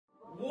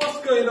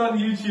What's going on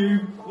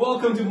YouTube?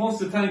 Welcome to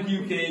Monster Tank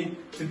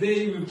UK.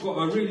 Today we've got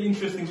a really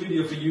interesting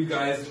video for you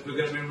guys. We're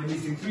going to be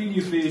releasing 3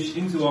 new fish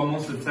into our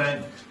Monster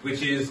Tank,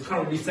 which is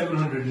currently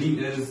 700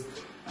 litres.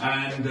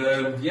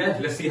 And yeah,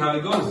 let's see how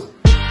it goes.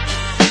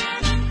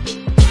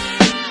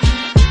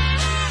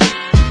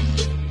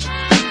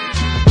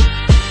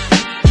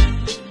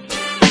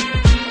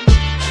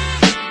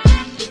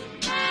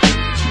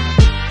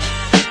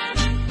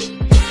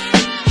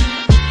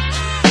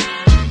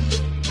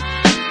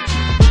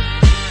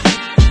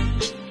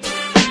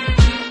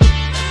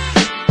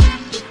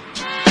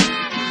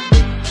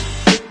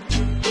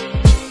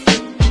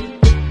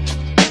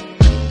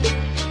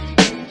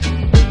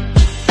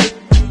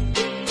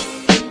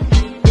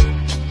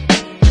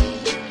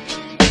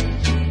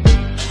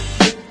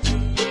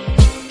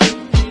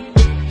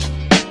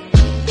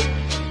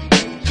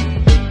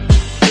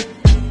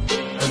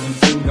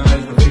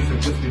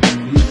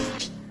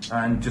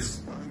 And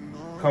just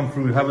come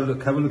through, have a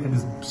look at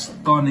this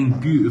stunning,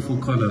 beautiful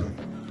colour.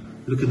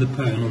 Look at the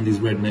pattern on these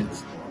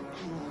rednecks.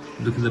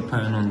 Look at the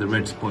pattern on the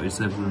Red Spotted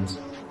Severums.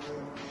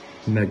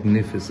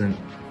 Magnificent.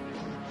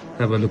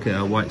 Have a look at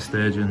our White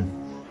Sturgeon.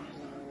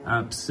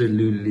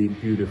 Absolutely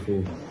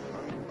beautiful.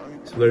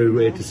 It's very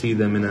rare to see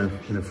them in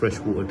a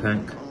freshwater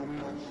tank,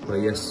 but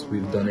yes,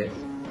 we've done it.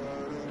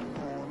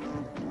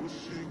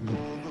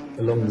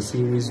 Along the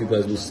series, you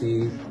guys will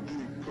see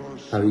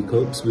how he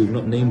copes. We've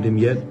not named him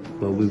yet,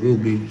 but we will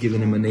be giving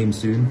him a name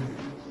soon.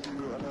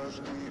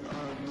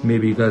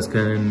 Maybe you guys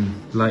can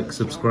like,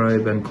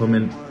 subscribe and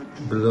comment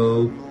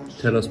below.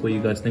 Tell us what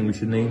you guys think we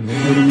should name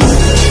him.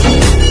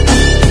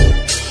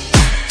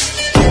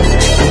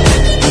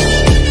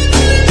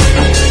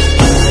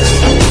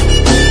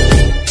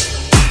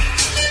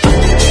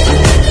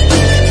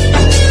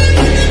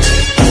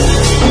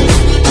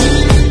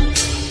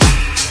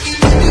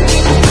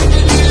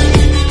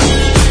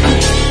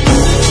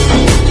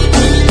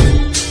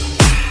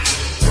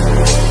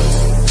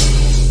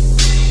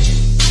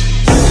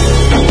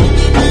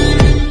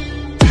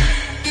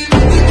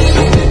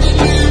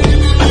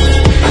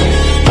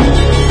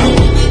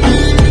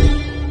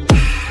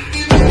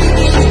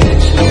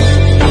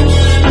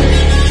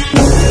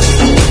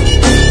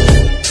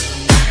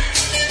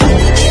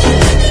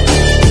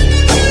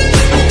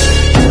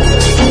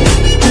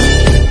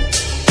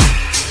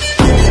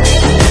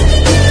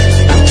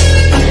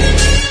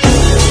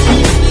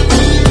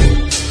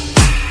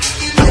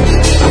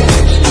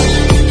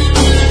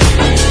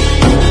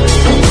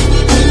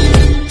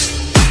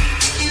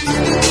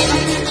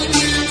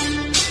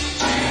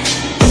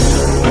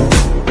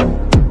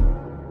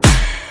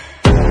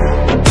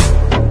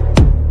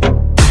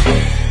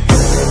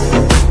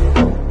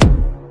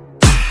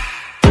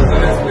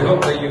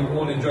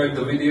 Enjoyed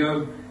the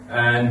video,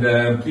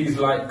 and please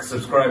like,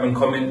 subscribe and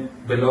comment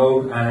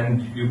below,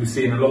 and you'll be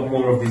seeing a lot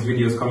more of these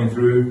videos coming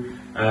through.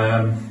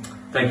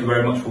 Thank you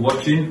very much for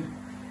watching.